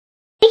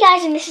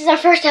guys, and this is our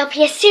first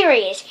LPS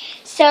series.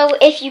 So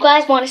if you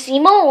guys want to see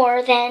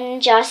more,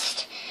 then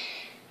just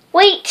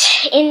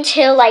wait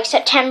until like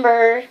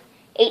September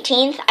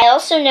 18th. I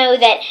also know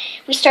that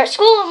we start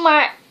school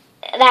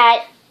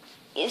that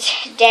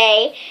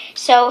day,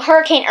 so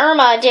Hurricane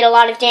Irma did a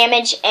lot of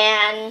damage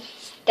and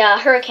the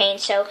hurricane,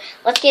 so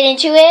let's get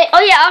into it.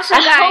 Oh yeah, also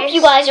guys, I hope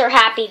you guys are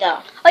happy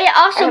though. Oh yeah,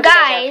 also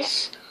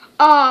guys,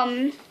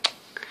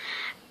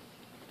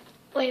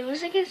 wait, what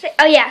was I gonna say?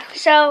 Oh yeah,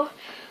 so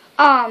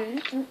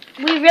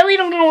we really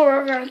don't know what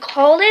we're gonna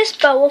call this,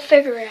 but we'll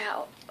figure it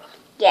out.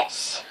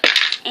 Yes.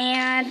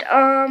 And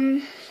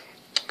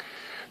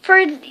for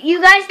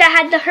you guys that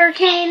had the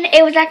hurricane,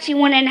 it was actually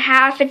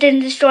 1.5. It didn't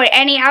destroy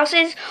any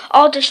houses.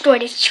 All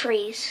destroyed its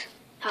trees.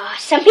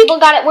 Some people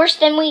got it worse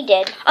than we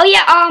did. Oh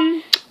yeah.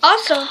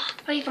 Also,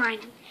 what are you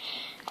finding?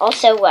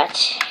 Also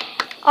what?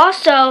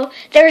 Also,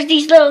 there's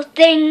these little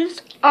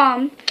things.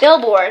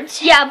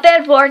 Billboards. Yeah,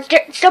 billboards.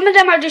 Some of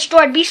them are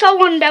destroyed. We saw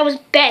one that was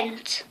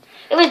bent.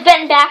 It was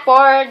bent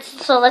backwards.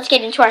 So let's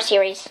get into our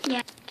series.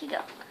 Yeah.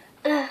 Go.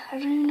 I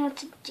don't even know what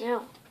to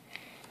do.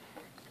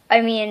 I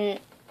mean,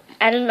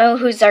 I don't know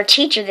who's our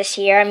teacher this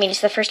year. I mean,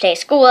 it's the first day of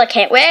school. I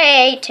can't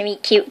wait to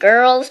meet cute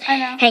girls. I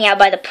know. Hang out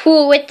by the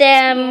pool with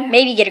them. Yeah.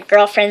 Maybe get a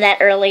girlfriend that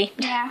early.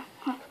 Yeah.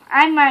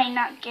 I might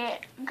not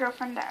get a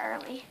girlfriend that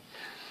early.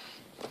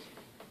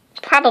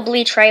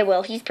 Probably Trey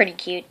will. He's pretty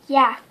cute.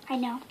 Yeah, I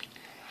know.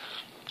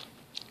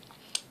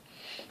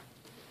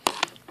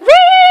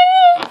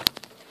 Ring!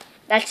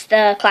 That's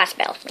the class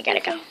bell. We gotta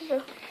go.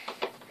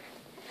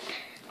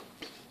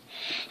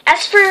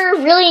 As for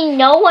really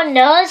no one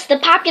knows, the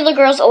popular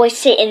girls always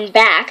sit in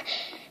back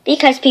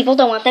because people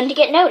don't want them to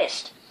get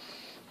noticed.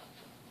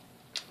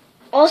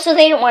 Also,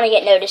 they don't want to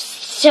get noticed.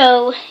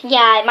 So,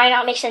 yeah, it might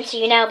not make sense to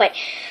you now, but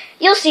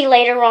you'll see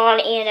later on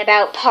in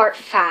about part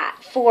 4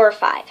 or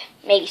 5,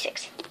 maybe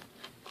 6.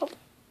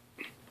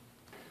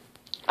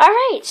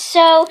 Alright,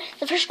 so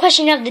the first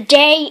question of the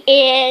day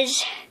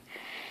is,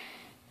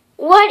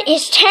 what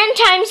is 10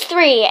 times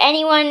 3?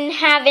 Anyone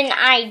have an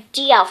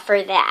idea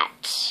for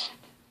that?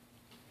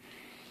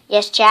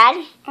 Yes,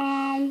 Chad?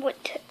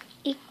 What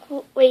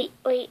equal, wait.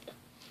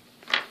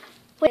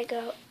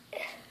 Go.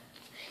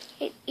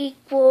 It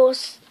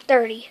equals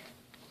 30.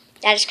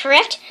 That is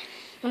correct.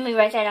 Let me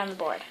write that on the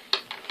board.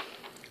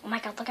 Oh my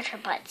god, look at her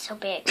butt. It's so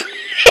big.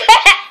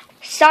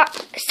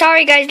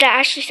 Sorry guys that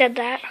Ashley said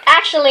that.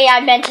 Actually, I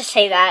meant to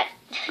say that.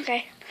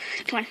 Okay,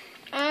 come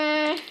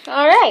on.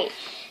 Alright.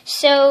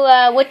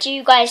 So, what do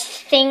you guys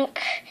think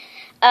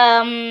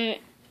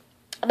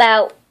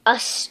about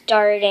us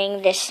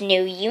starting this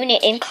new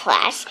unit in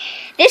class?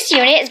 This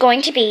unit is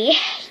going to be,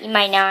 you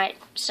might not,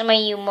 some of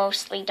you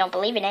mostly don't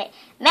believe in it,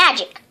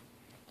 magic.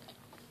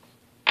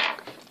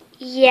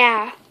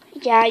 Yeah,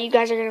 you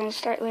guys are going to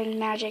start learning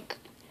magic.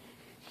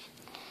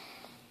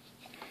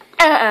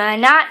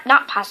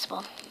 Not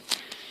possible.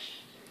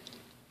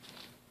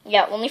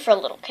 Yeah, only for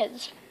little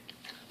kids.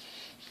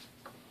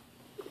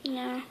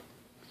 Yeah,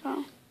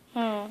 so.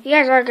 You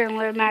guys are going to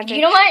learn magic.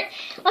 You know what?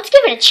 Let's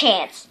give it a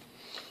chance.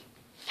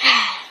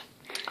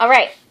 All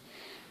right.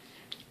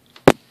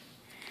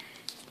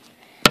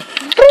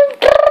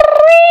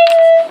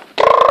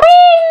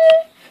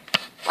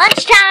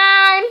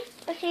 Lunchtime.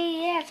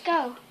 Okay, yeah, let's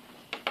go.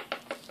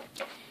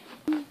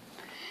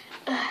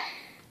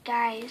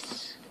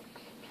 Guys.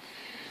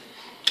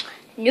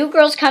 New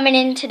girls coming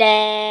in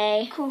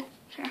today. Cool,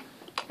 sure.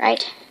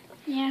 Right?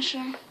 Yeah,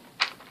 sure.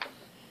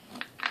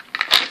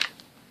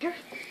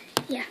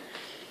 Yeah.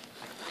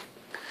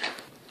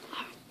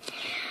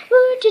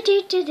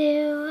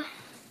 Ooh,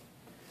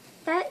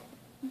 But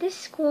this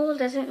school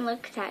doesn't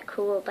look that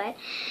cool, but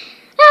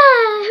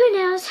who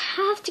knows?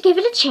 I'll have to give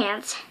it a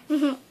chance.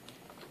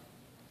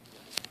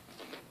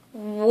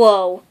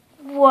 Whoa.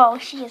 Whoa,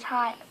 she is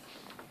hot.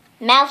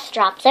 Mouth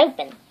drops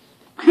open.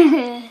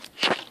 Take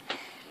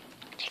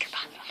her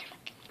bottle.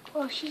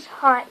 Whoa, she's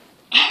hot.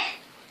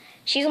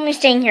 She's only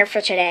staying here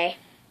for today.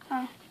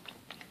 Oh.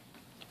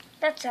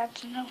 That's sad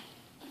to know.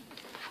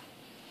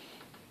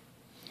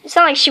 It's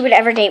not like she would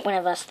ever date one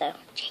of us, though.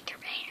 Shake her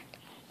hand.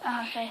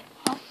 Oh, okay.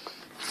 Well,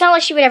 it's not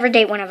like she would ever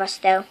date one of us,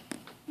 though.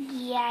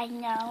 Yeah, I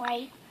know,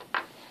 right?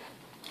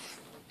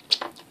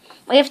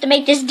 We have to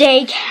make this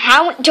day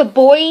count, to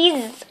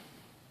boys.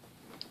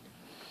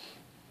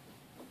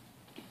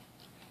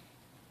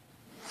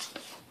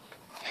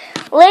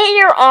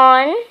 Later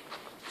on,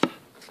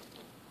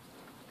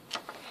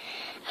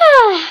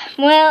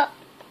 well,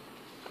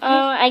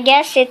 I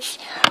guess it's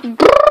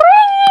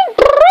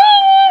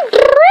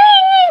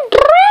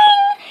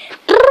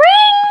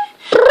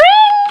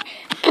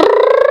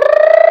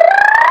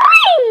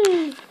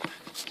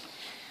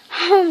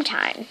home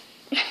time.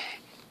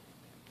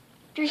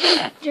 Do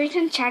you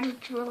think Chad was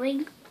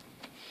drooling?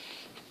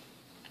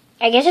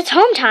 I guess it's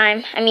home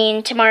time. I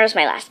mean, tomorrow's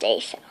my last day,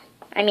 so.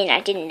 I mean,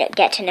 I didn't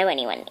get to know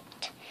anyone yet.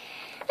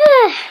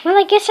 Well,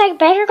 I guess I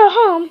better go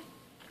home.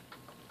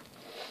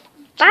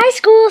 Bye,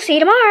 school. See you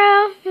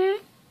tomorrow.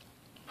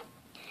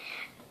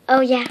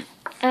 Oh, yeah.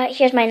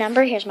 Here's my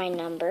number,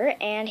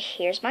 and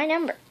here's my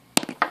number.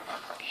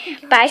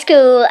 Bye,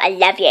 school. I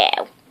love you.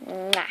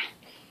 Mwah.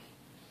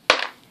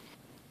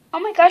 Oh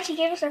my God, she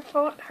gave us her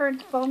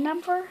phone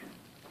number.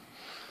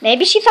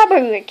 Maybe she thought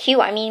we were cute.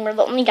 I mean, we're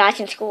the only guys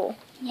in school.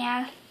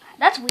 Yeah,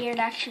 that's weird,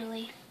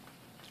 actually.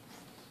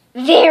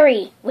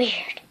 Very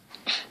weird.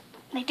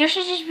 Like, there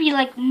should just be,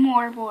 like,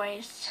 more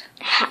boys.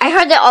 I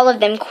heard that all of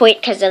them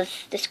quit because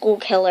of the school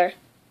killer.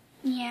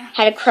 Yeah.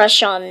 Had a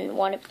crush on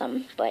one of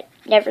them, but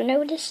never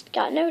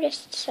got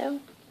noticed, so.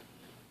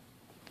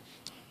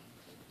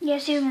 Yeah,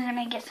 soon we're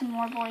gonna get some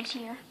more boys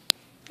here.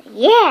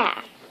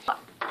 Yeah.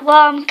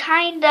 Well, I'm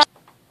kind of.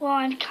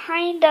 What?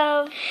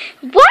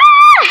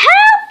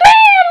 Help me!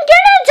 I'm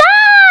gonna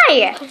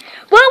die!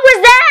 What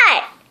was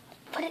that?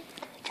 Put it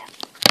down.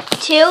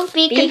 To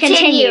be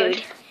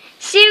continued.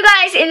 See you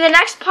guys in the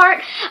next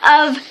part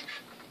of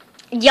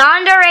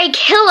Yandere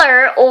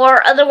Killer,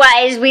 or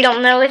otherwise, we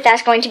don't know if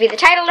that's going to be the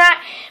title or not.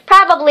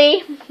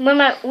 Probably.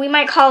 We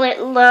might call it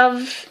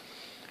Love.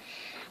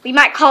 We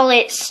might call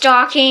it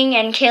Stalking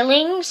and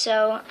Kiling.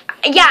 So,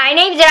 yeah, I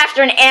named it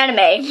after an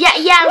anime.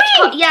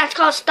 It's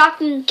called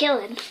Stalking and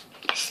Killing.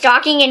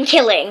 Stalking and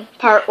Killing,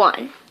 Part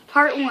 1.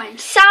 Part 1.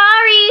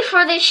 Sorry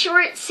for this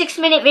short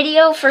 6-minute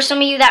video. For some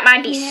of you, that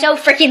might be so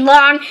freaking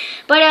long.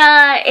 But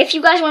if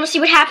you guys want to see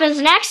what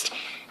happens next,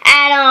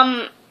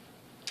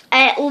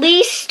 at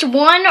least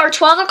 1 or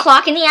 12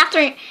 o'clock in the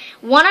afternoon,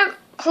 1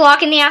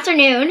 o'clock in the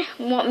afternoon,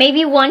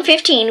 maybe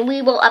 1:15,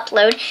 we will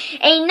upload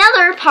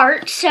another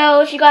part.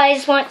 So if you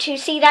guys want to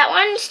see that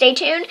one, stay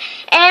tuned.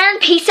 And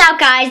peace out,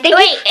 guys.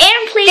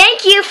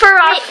 Thank you for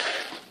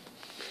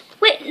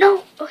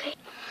Okay.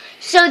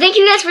 So thank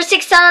you guys for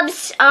 6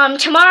 subs.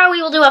 Tomorrow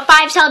we will do a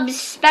 5 subs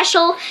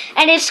special,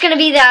 and it's going to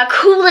be the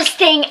coolest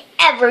thing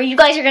ever. You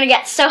guys are going to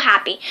get so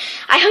happy.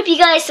 I hope you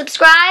guys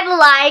subscribe,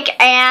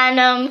 like,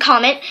 and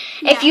comment.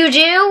 Yeah. If you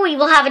do, we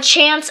will have a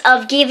chance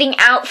of giving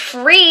out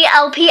free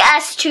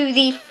LPS to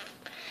the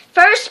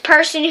first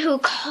person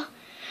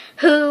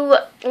who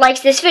likes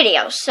this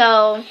video.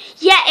 So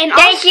yeah, and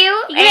thank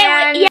you.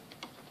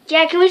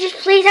 Yeah, can we just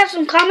please have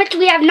some comments?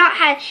 We have not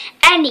had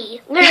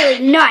any, literally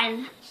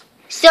none.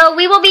 So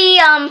we will be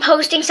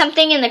posting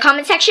something in the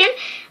comment section.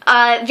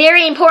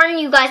 Very important,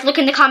 you guys look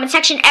in the comment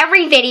section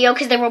every video,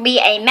 because there will be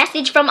a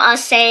message from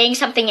us saying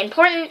something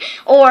important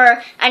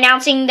or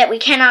announcing that we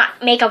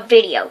cannot make a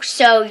video.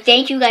 So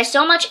thank you guys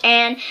so much,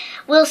 and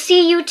we'll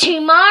see you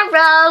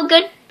tomorrow.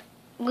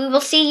 We will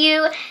see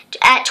you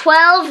at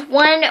 12,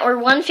 1, or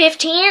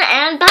 1:15,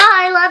 and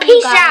bye. Love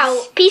you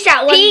guys. Peace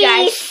out. Love you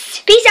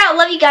guys. Peace out.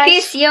 Love you guys.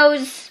 Peace,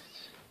 yos.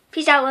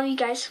 Peace out. Love you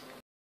guys.